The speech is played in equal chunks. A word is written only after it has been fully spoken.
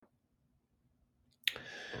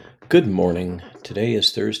Good morning. Today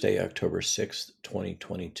is Thursday, October 6th,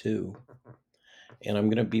 2022, and I'm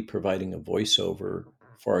going to be providing a voiceover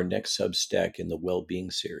for our next Substack in the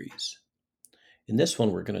Well-Being series. In this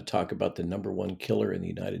one, we're going to talk about the number one killer in the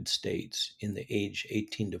United States in the age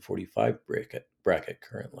 18 to 45 bracket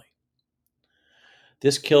currently.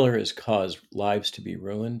 This killer has caused lives to be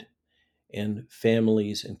ruined and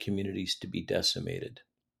families and communities to be decimated.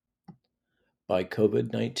 By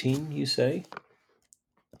COVID 19, you say?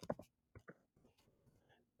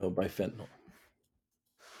 No, by fentanyl.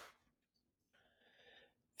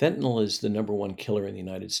 Fentanyl is the number one killer in the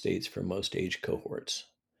United States for most age cohorts.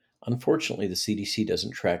 Unfortunately, the CDC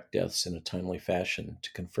doesn't track deaths in a timely fashion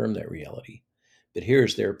to confirm that reality. But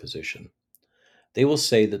here's their position. They will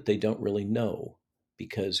say that they don't really know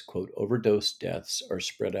because, quote, overdose deaths are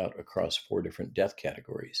spread out across four different death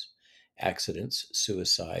categories: accidents,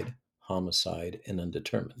 suicide, homicide, and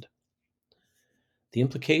undetermined. The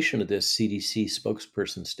implication of this CDC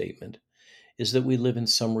spokesperson statement is that we live in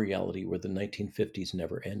some reality where the 1950s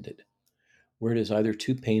never ended, where it is either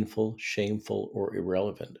too painful, shameful, or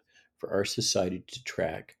irrelevant for our society to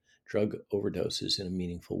track drug overdoses in a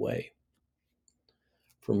meaningful way.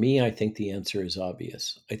 For me, I think the answer is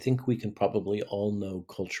obvious. I think we can probably all know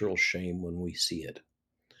cultural shame when we see it.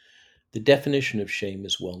 The definition of shame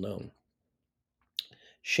is well known.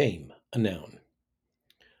 Shame, a noun,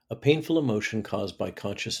 a painful emotion caused by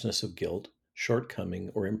consciousness of guilt,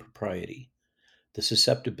 shortcoming, or impropriety, the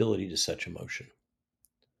susceptibility to such emotion.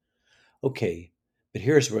 Okay, but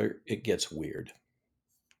here's where it gets weird.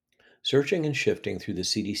 Searching and shifting through the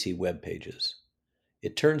CDC web pages,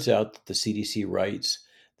 it turns out that the CDC writes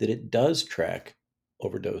that it does track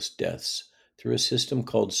overdose deaths through a system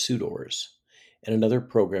called SUDORS and another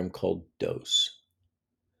program called DOSE.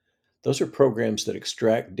 Those are programs that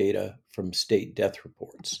extract data from state death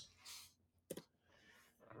reports.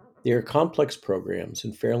 They are complex programs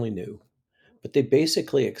and fairly new, but they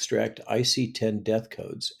basically extract IC10 death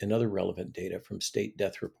codes and other relevant data from state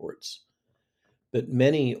death reports. But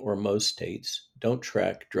many or most states don't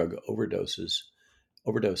track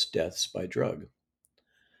overdose deaths by drug.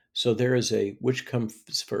 So there is a which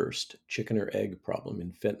comes first, chicken or egg problem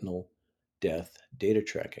in fentanyl death data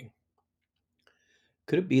tracking.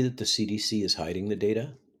 Could it be that the CDC is hiding the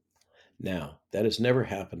data? Now, that has never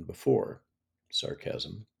happened before.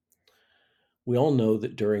 Sarcasm. We all know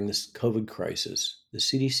that during this COVID crisis, the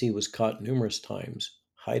CDC was caught numerous times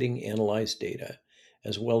hiding analyzed data,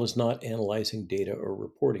 as well as not analyzing data or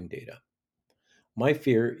reporting data. My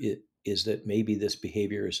fear is that maybe this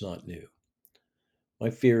behavior is not new. My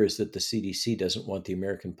fear is that the CDC doesn't want the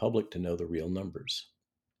American public to know the real numbers.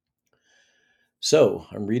 So,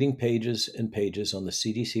 I'm reading pages and pages on the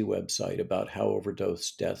CDC website about how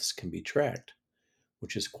overdose deaths can be tracked,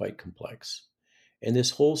 which is quite complex. And this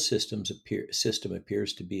whole system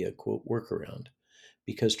appears to be a quote workaround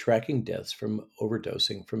because tracking deaths from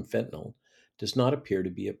overdosing from fentanyl does not appear to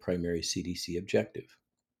be a primary CDC objective.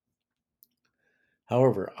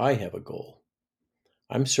 However, I have a goal.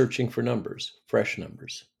 I'm searching for numbers, fresh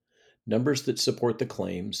numbers, numbers that support the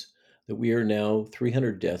claims that we are now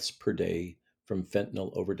 300 deaths per day from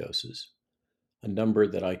fentanyl overdoses, a number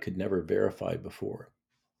that I could never verify before,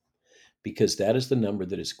 because that is the number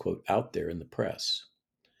that is, quote, out there in the press.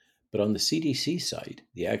 But on the CDC site,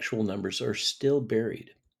 the actual numbers are still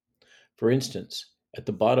buried. For instance, at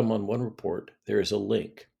the bottom on one report, there is a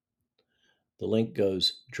link. The link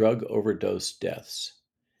goes drug overdose deaths.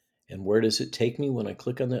 And where does it take me when I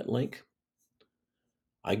click on that link?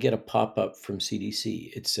 I get a pop up from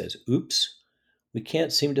CDC. It says, oops, we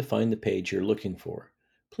can't seem to find the page you're looking for.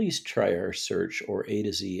 Please try our search or A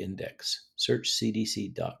to Z index. Search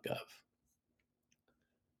cdc.gov.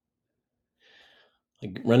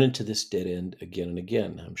 I run into this dead end again and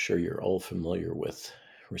again. I'm sure you're all familiar with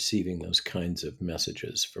receiving those kinds of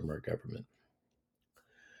messages from our government.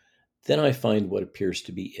 Then I find what appears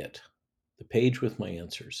to be it, the page with my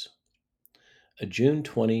answers, a June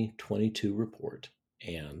 2022 report,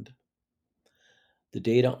 and the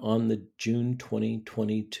data on the June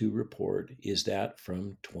 2022 report is that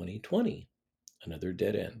from 2020, another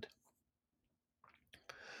dead end.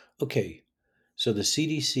 Okay, so the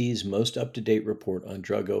CDC's most up to date report on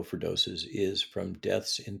drug overdoses is from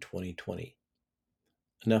deaths in 2020.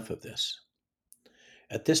 Enough of this.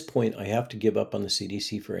 At this point, I have to give up on the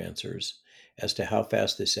CDC for answers as to how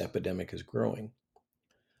fast this epidemic is growing.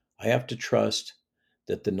 I have to trust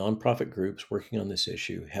that the nonprofit groups working on this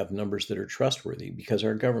issue have numbers that are trustworthy because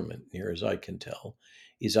our government, near as I can tell,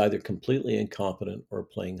 is either completely incompetent or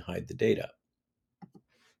playing hide the data.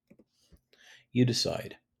 You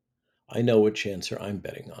decide. I know which answer I'm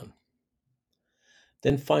betting on.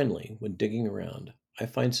 Then finally, when digging around, I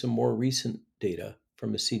find some more recent data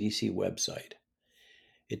from a CDC website.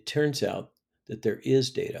 It turns out that there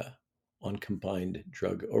is data on combined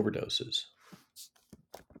drug overdoses.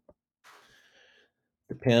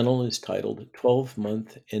 The panel is titled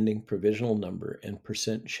 12-month ending provisional number and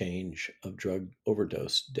percent change of drug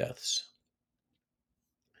overdose deaths.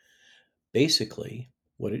 Basically,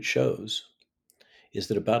 what it shows is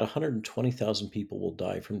that about 120,000 people will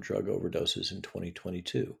die from drug overdoses in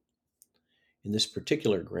 2022. In this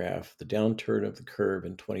particular graph, the downturn of the curve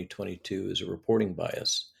in 2022 is a reporting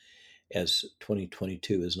bias, as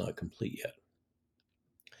 2022 is not complete yet.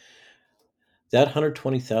 That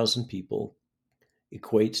 120,000 people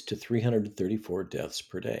equates to 334 deaths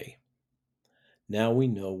per day. Now we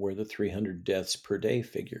know where the 300 deaths per day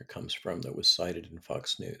figure comes from that was cited in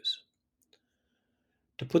Fox News.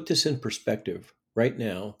 To put this in perspective, right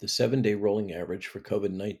now, the 7-day rolling average for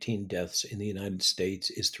COVID 19 deaths in the United States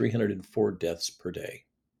is 304 deaths per day.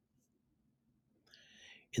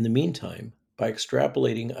 In the meantime, by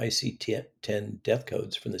extrapolating IC10 death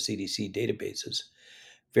codes from the CDC databases,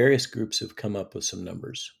 various groups have come up with some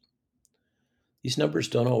numbers. These numbers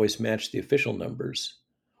don't always match the official numbers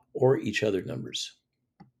or each other numbers.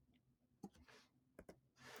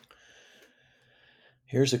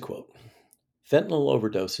 Here's a quote. Fentanyl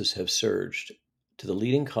overdoses have surged to the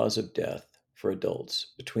leading cause of death for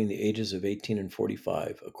adults between the ages of 18 and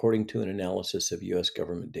 45, according to an analysis of U.S.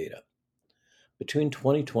 government data. Between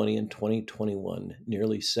 2020 and 2021,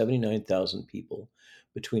 nearly 79,000 people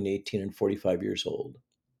between 18 and 45 years old,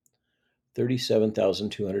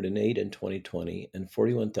 37,208 in 2020 and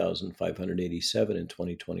 41,587 in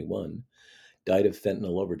 2021, died of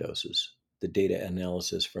fentanyl overdoses, the data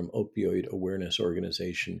analysis from opioid awareness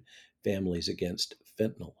organization Families Against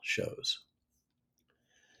Fentanyl shows.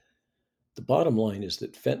 The bottom line is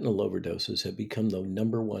that fentanyl overdoses have become the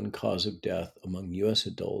number one cause of death among U.S.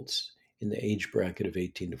 adults in the age bracket of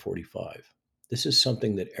 18 to 45. This is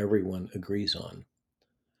something that everyone agrees on.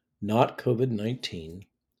 Not COVID 19,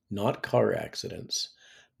 not car accidents,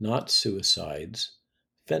 not suicides,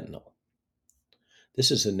 fentanyl. This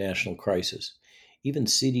is a national crisis. Even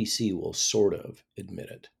CDC will sort of admit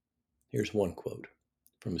it. Here's one quote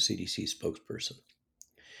from a CDC spokesperson.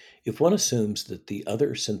 If one assumes that the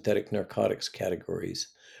other synthetic narcotics categories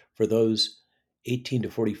for those 18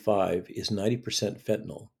 to 45 is 90%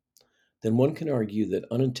 fentanyl, then one can argue that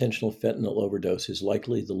unintentional fentanyl overdose is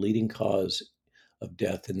likely the leading cause of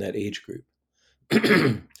death in that age group.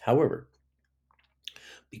 However,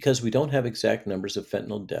 because we don't have exact numbers of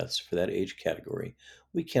fentanyl deaths for that age category,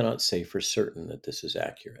 we cannot say for certain that this is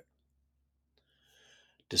accurate.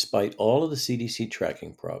 Despite all of the CDC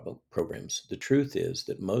tracking programs, the truth is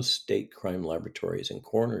that most state crime laboratories and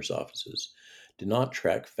coroner's offices do not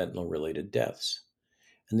track fentanyl related deaths,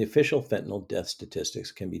 and the official fentanyl death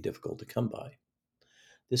statistics can be difficult to come by.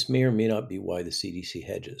 This may or may not be why the CDC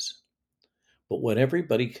hedges. But what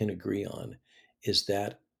everybody can agree on is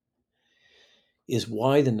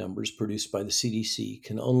why the numbers produced by the CDC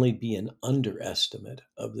can only be an underestimate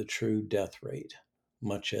of the true death rate,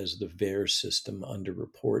 much as the VAERS system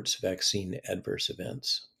underreports vaccine adverse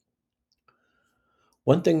events.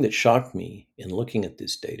 One thing that shocked me in looking at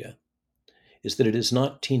this data is that it is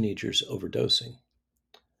not teenagers overdosing.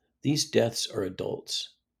 These deaths are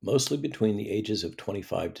adults, mostly between the ages of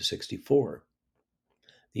 25 to 64.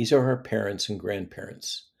 These are our parents and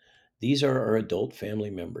grandparents. These are our adult family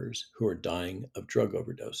members who are dying of drug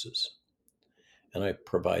overdoses. And I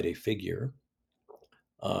provide a figure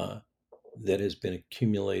that has been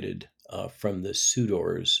accumulated from the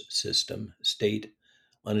SUDORS system, State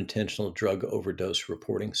Unintentional Drug Overdose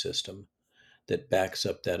Reporting System, that backs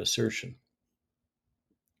up that assertion.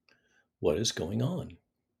 What is going on?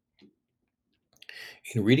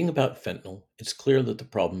 In reading about fentanyl, it's clear that the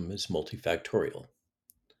problem is multifactorial.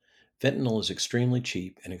 Fentanyl is extremely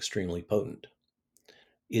cheap and extremely potent.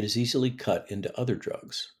 It is easily cut into other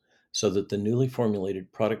drugs, so that the newly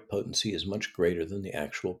formulated product potency is much greater than the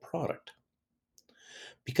actual product.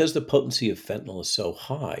 Because the potency of fentanyl is so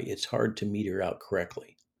high, it's hard to meter out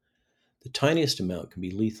correctly. The tiniest amount can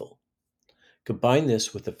be lethal. Combine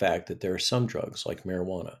this with the fact that there are some drugs, like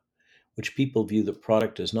marijuana, which people view the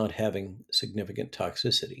product as not having significant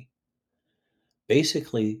toxicity.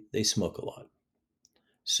 Basically, they smoke a lot.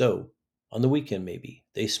 So, on the weekend maybe,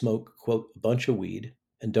 they smoke, quote, a bunch of weed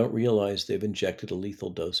and don't realize they've injected a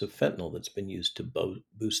lethal dose of fentanyl that's been used to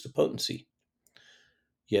boost the potency.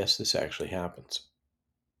 Yes, this actually happens.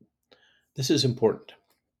 This is important.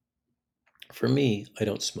 For me, I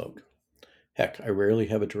don't smoke. Heck, I rarely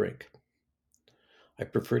have a drink. I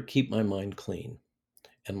prefer to keep my mind clean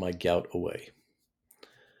and my gout away.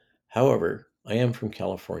 However, I am from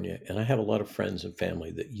California and I have a lot of friends and family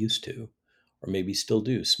that used to, or maybe still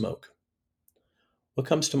do, smoke. What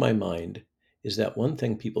comes to my mind is that one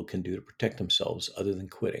thing people can do to protect themselves other than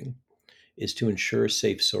quitting is to ensure a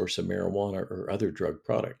safe source of marijuana or other drug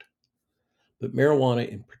product. But marijuana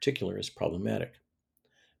in particular is problematic.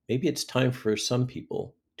 Maybe it's time for some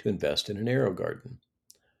people to invest in an arrow garden.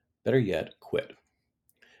 Better yet, quit.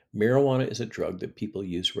 Marijuana is a drug that people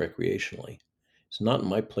use recreationally. It's not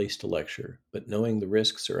my place to lecture, but knowing the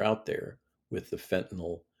risks are out there with the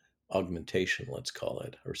fentanyl augmentation, let's call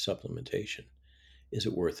it, or supplementation, is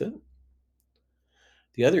it worth it?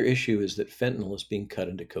 The other issue is that fentanyl is being cut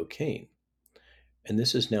into cocaine, and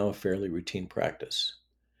this is now a fairly routine practice.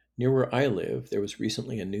 Near where I live, there was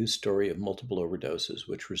recently a news story of multiple overdoses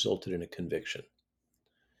which resulted in a conviction.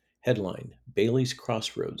 Headline: Bailey's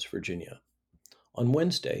Crossroads, Virginia. On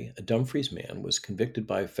Wednesday, a Dumfries man was convicted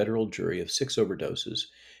by a federal jury of 6 overdoses,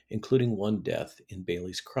 including one death in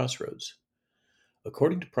Bailey's Crossroads.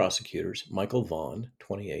 According to prosecutors, Michael Vaughn,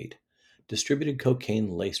 28, distributed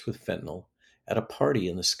cocaine laced with fentanyl at a party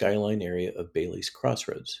in the Skyline area of Bailey's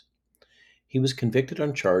Crossroads. He was convicted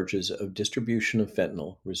on charges of distribution of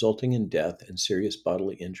fentanyl resulting in death and serious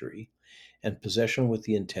bodily injury, and possession with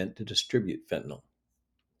the intent to distribute fentanyl.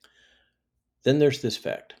 Then there's this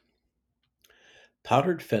fact: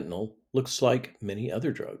 powdered fentanyl looks like many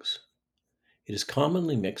other drugs. It is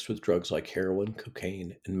commonly mixed with drugs like heroin,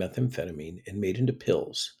 cocaine, and methamphetamine and made into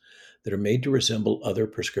pills that are made to resemble other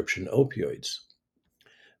prescription opioids.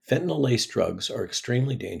 Fentanyl laced drugs are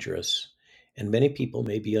extremely dangerous, and many people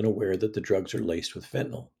may be unaware that the drugs are laced with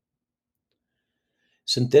fentanyl.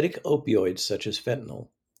 Synthetic opioids, such as fentanyl,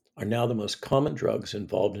 are now the most common drugs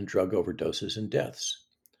involved in drug overdoses and deaths.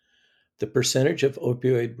 The percentage of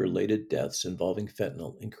opioid related deaths involving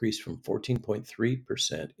fentanyl increased from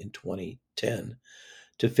 14.3% in 2010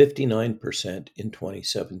 to 59% in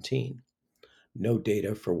 2017. No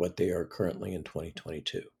data for what they are currently in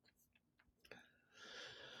 2022.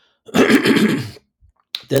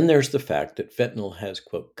 Then there's the fact that fentanyl has,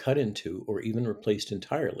 quote, cut into or even replaced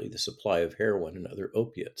entirely the supply of heroin and other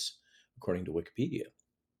opiates, according to Wikipedia.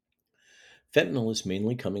 Fentanyl is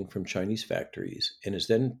mainly coming from Chinese factories and is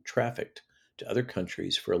then trafficked to other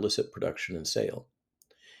countries for illicit production and sale.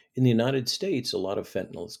 In the United States, a lot of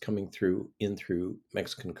fentanyl is coming through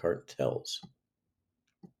Mexican cartels,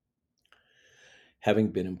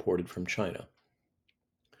 having been imported from China.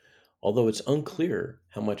 Although it's unclear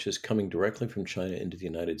how much is coming directly from China into the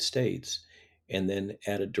United States and then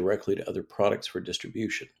added directly to other products for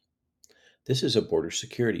distribution. This is a border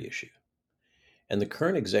security issue. And the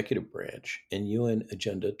current executive branch and UN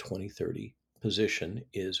Agenda 2030 position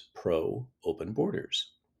is pro open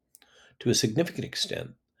borders. To a significant extent,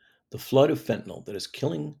 the flood of fentanyl that is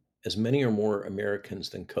killing as many or more Americans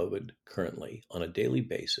than COVID currently on a daily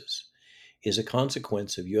basis is a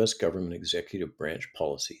consequence of US government executive branch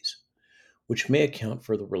policies, which may account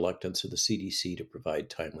for the reluctance of the CDC to provide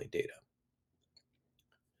timely data.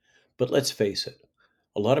 But let's face it,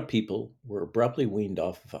 a lot of people were abruptly weaned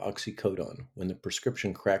off of oxycodone when the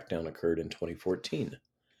prescription crackdown occurred in 2014,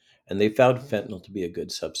 and they found fentanyl to be a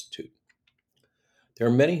good substitute. There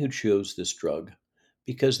are many who chose this drug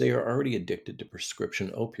because they are already addicted to prescription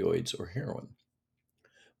opioids or heroin.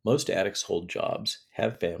 Most addicts hold jobs,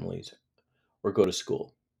 have families, or go to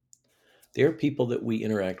school. They are people that we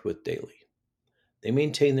interact with daily. They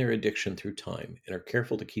maintain their addiction through time and are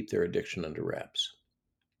careful to keep their addiction under wraps.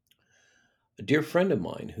 A dear friend of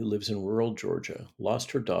mine who lives in rural Georgia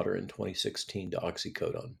lost her daughter in 2016 to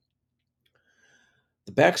oxycodone.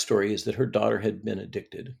 The backstory is that her daughter had been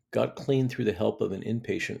addicted, got clean through the help of an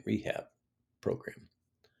inpatient rehab program.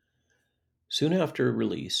 Soon after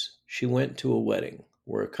release, she went to a wedding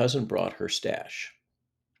where a cousin brought her stash.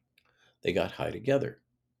 They got high together.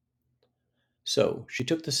 So she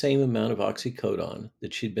took the same amount of oxycodone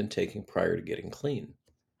that she'd been taking prior to getting clean.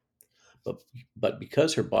 But, but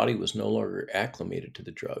because her body was no longer acclimated to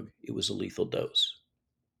the drug, it was a lethal dose.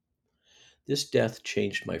 This death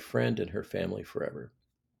changed my friend and her family forever.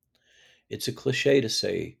 It's a cliche to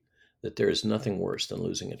say that there is nothing worse than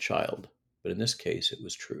losing a child, but in this case, it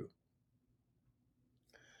was true.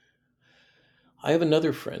 I have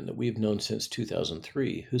another friend that we have known since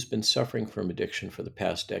 2003 who's been suffering from addiction for the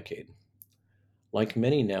past decade. Like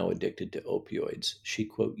many now addicted to opioids, she,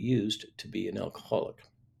 quote, used to be an alcoholic.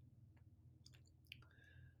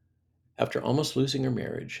 After almost losing her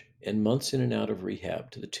marriage and months in and out of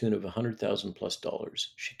rehab to the tune of $100,000 plus,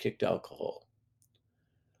 she kicked alcohol,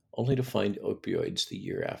 only to find opioids the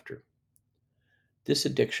year after. This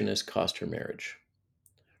addiction has cost her marriage.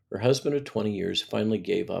 Her husband of 20 years finally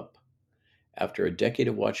gave up after a decade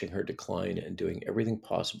of watching her decline and doing everything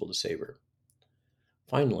possible to save her.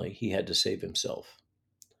 Finally, he had to save himself.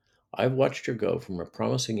 I've watched her go from a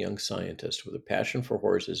promising young scientist with a passion for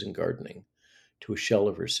horses and gardening to a shell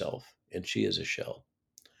of herself, and she is a shell.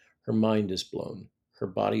 Her mind is blown, her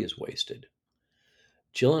body is wasted.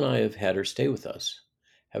 Jill and I have had her stay with us,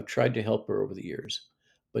 have tried to help her over the years,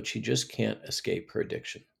 but she just can't escape her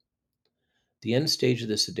addiction. The end stage of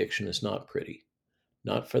this addiction is not pretty,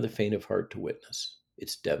 not for the faint of heart to witness.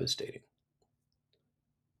 It's devastating.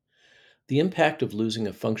 The impact of losing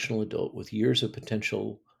a functional adult with years of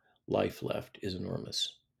potential life left is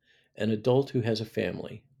enormous. An adult who has a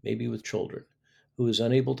family, maybe with children, who is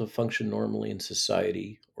unable to function normally in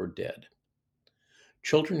society or dead.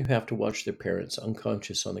 Children who have to watch their parents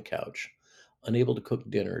unconscious on the couch, unable to cook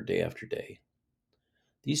dinner day after day.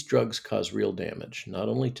 These drugs cause real damage, not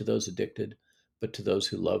only to those addicted, but to those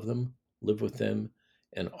who love them, live with them,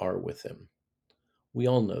 and are with them. We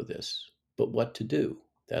all know this, but what to do?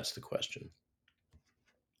 That's the question.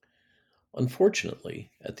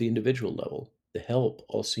 Unfortunately, at the individual level, the help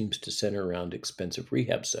all seems to center around expensive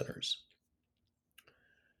rehab centers.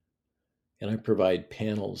 And I provide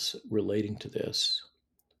panels relating to this,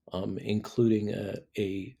 including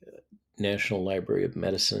a National Library of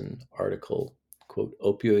Medicine article, quote,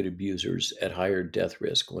 opioid abusers at higher death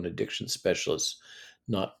risk when addiction specialists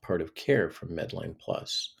not part of care from Medline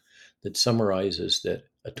Plus, that summarizes that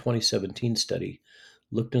a 2017 study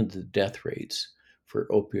looked into the death rates for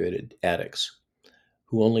opioid addicts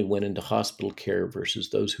who only went into hospital care versus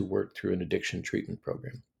those who worked through an addiction treatment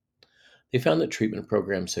program. They found that treatment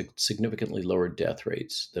programs had significantly lower death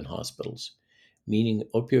rates than hospitals, meaning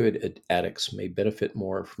opioid addicts may benefit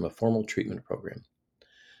more from a formal treatment program.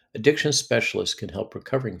 Addiction specialists can help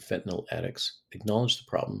recovering fentanyl addicts acknowledge the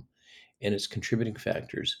problem and its contributing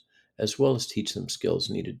factors, as well as teach them skills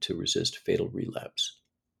needed to resist fatal relapse.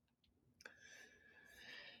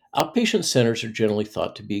 Outpatient centers are generally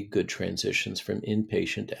thought to be good transitions from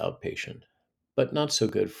inpatient to outpatient, but not so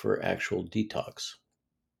good for actual detox.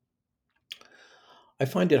 I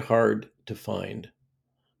find it hard to find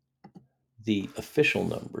the official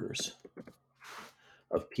numbers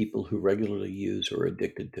of people who regularly use or are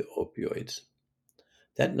addicted to opioids.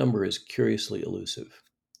 That number is curiously elusive.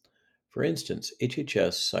 For instance,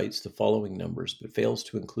 HHS cites the following numbers but fails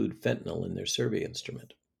to include fentanyl in their survey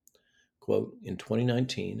instrument. Quote, in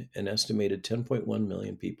 2019, an estimated 10.1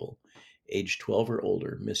 million people aged 12 or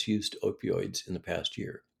older misused opioids in the past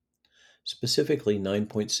year. Specifically,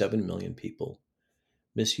 9.7 million people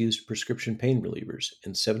misused prescription pain relievers,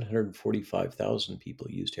 and 745,000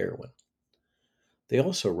 people used heroin. They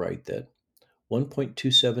also write that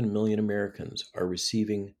 1.27 million Americans are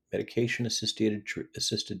receiving medication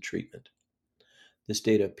assisted treatment. This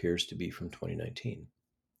data appears to be from 2019.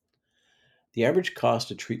 The average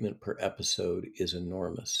cost of treatment per episode is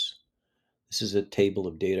enormous. This is a table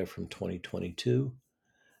of data from 2022.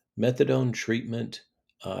 Methadone treatment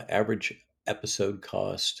average episode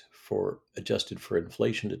cost for adjusted for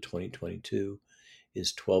inflation to 2022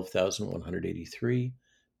 is 12,183,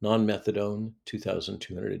 non-methadone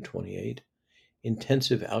 2,228,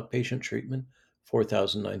 intensive outpatient treatment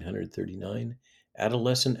 4,939,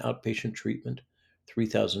 adolescent outpatient treatment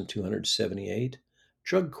 3,278,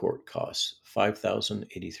 drug court costs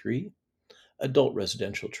 5,083, adult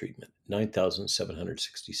residential treatment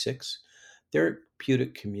 9,766,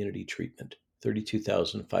 therapeutic community treatment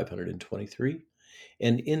 32,523,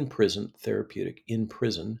 and in prison therapeutic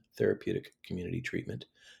community treatment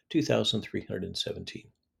 2,317.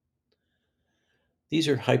 These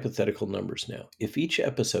are hypothetical numbers now. If each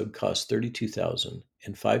episode cost 32,000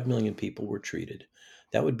 and 5 million people were treated,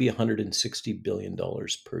 that would be $160 billion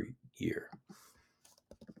per year.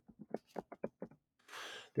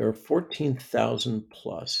 There are 14,000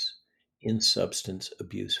 plus in substance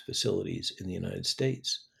abuse facilities in the United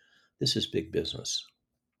States. This is big business.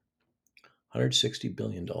 $160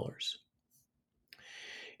 billion.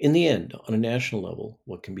 In the end, on a national level,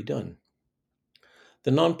 what can be done?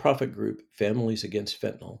 The nonprofit group Families Against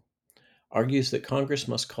Fentanyl argues that Congress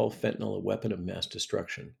must call fentanyl a weapon of mass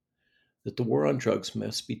destruction, that the war on drugs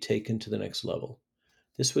must be taken to the next level.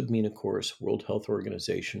 This would mean, of course, World Health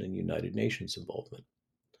Organization and United Nations involvement.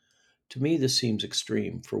 To me, this seems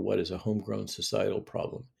extreme for what is a homegrown societal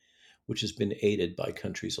problem, which has been aided by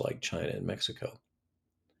countries like China and Mexico.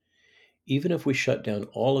 Even if we shut down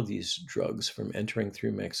all of these drugs from entering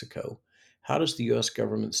through Mexico, how does the US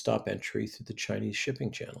government stop entry through the Chinese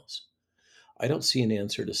shipping channels? I don't see an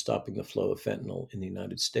answer to stopping the flow of fentanyl in the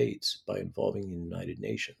United States by involving the United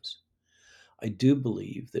Nations. I do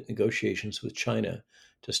believe that negotiations with China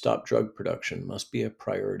to stop drug production must be a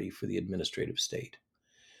priority for the administrative state.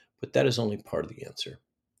 But that is only part of the answer.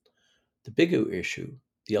 The bigger issue,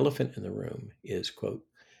 the elephant in the room, is, quote,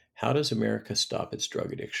 how does America stop its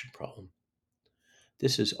drug addiction problem?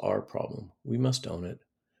 This is our problem. We must own it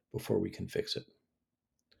before we can fix it.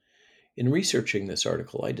 In researching this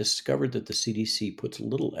article, I discovered that the CDC puts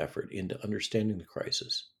little effort into understanding the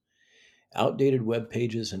crisis. Outdated web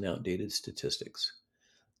pages and outdated statistics.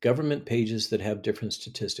 Government pages that have different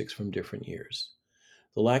statistics from different years.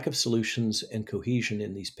 The lack of solutions and cohesion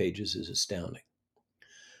in these pages is astounding.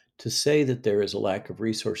 To say that there is a lack of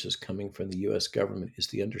resources coming from the US government is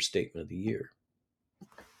the understatement of the year.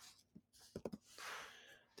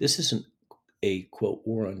 This isn't a, quote,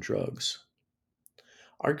 war on drugs.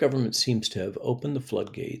 Our government seems to have opened the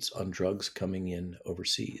floodgates on drugs coming in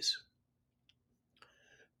overseas.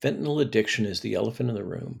 Fentanyl addiction is the elephant in the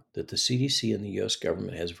room that the CDC and the US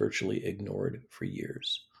government has virtually ignored for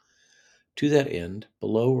years. To that end,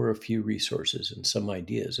 below are a few resources and some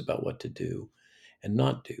ideas about what to do and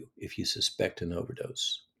not do if you suspect an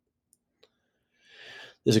overdose.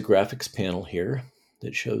 There's a graphics panel here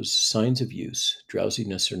that shows signs of use: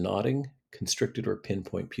 drowsiness or nodding, constricted or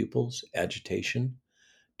pinpoint pupils, agitation,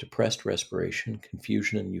 depressed respiration,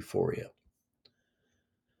 confusion, and euphoria.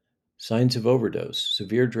 Signs of overdose: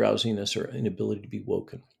 severe drowsiness or inability to be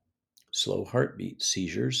woken, slow heartbeat,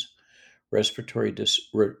 seizures, respiratory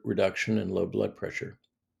reduction, and low blood pressure.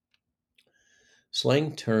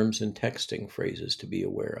 Slang terms and texting phrases to be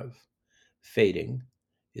aware of. Fading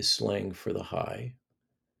is slang for the high.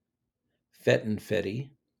 Fetty,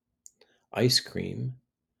 ice cream,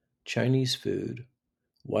 Chinese food,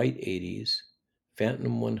 white 80s,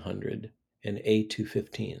 Phantom 100, and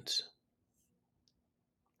A215s.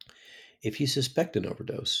 If you suspect an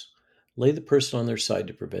overdose, lay the person on their side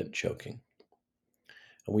to prevent choking.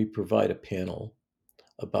 And we provide a panel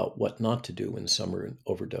about what not to do when some are in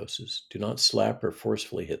overdoses. Do not slap or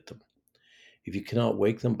forcefully hit them. If you cannot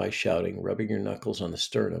wake them by shouting, rubbing your knuckles on the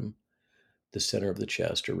sternum, the center of the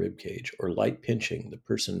chest or rib cage, or light pinching, the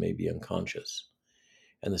person may be unconscious.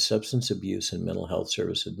 And the Substance Abuse and Mental Health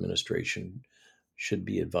Service Administration should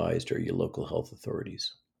be advised, or your local health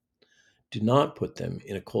authorities. Do not put them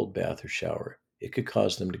in a cold bath or shower. It could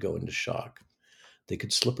cause them to go into shock. They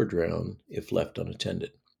could slip or drown if left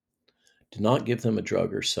unattended. Do not give them a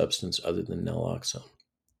drug or substance other than naloxone.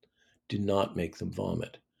 Do not make them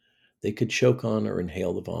vomit. They could choke on or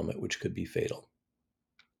inhale the vomit, which could be fatal.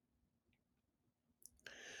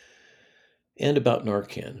 And about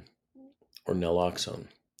Narcan, or naloxone.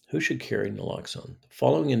 Who should carry naloxone? The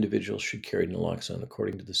following individuals should carry naloxone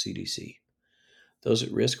according to the CDC. Those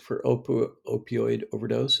at risk for opioid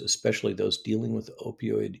overdose, especially those dealing with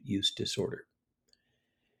opioid use disorder.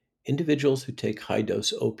 Individuals who take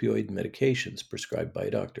high-dose opioid medications prescribed by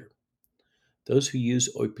a doctor. Those who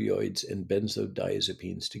use opioids and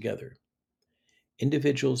benzodiazepines together.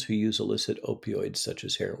 Individuals who use illicit opioids such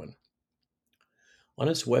as heroin. On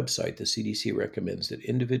its website, the CDC recommends that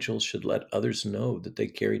individuals should let others know that they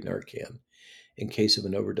carry Narcan in case of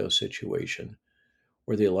an overdose situation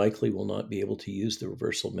where they likely will not be able to use the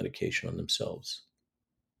reversal medication on themselves.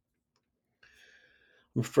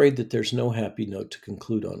 I'm afraid that there's no happy note to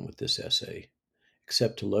conclude on with this essay,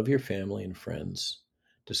 except to love your family and friends,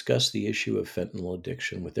 discuss the issue of fentanyl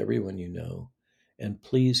addiction with everyone you know, and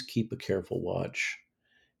please keep a careful watch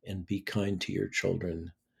and be kind to your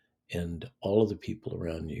children and all of the people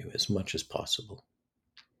around you as much as possible.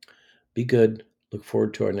 Be good. Look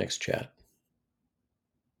forward to our next chat.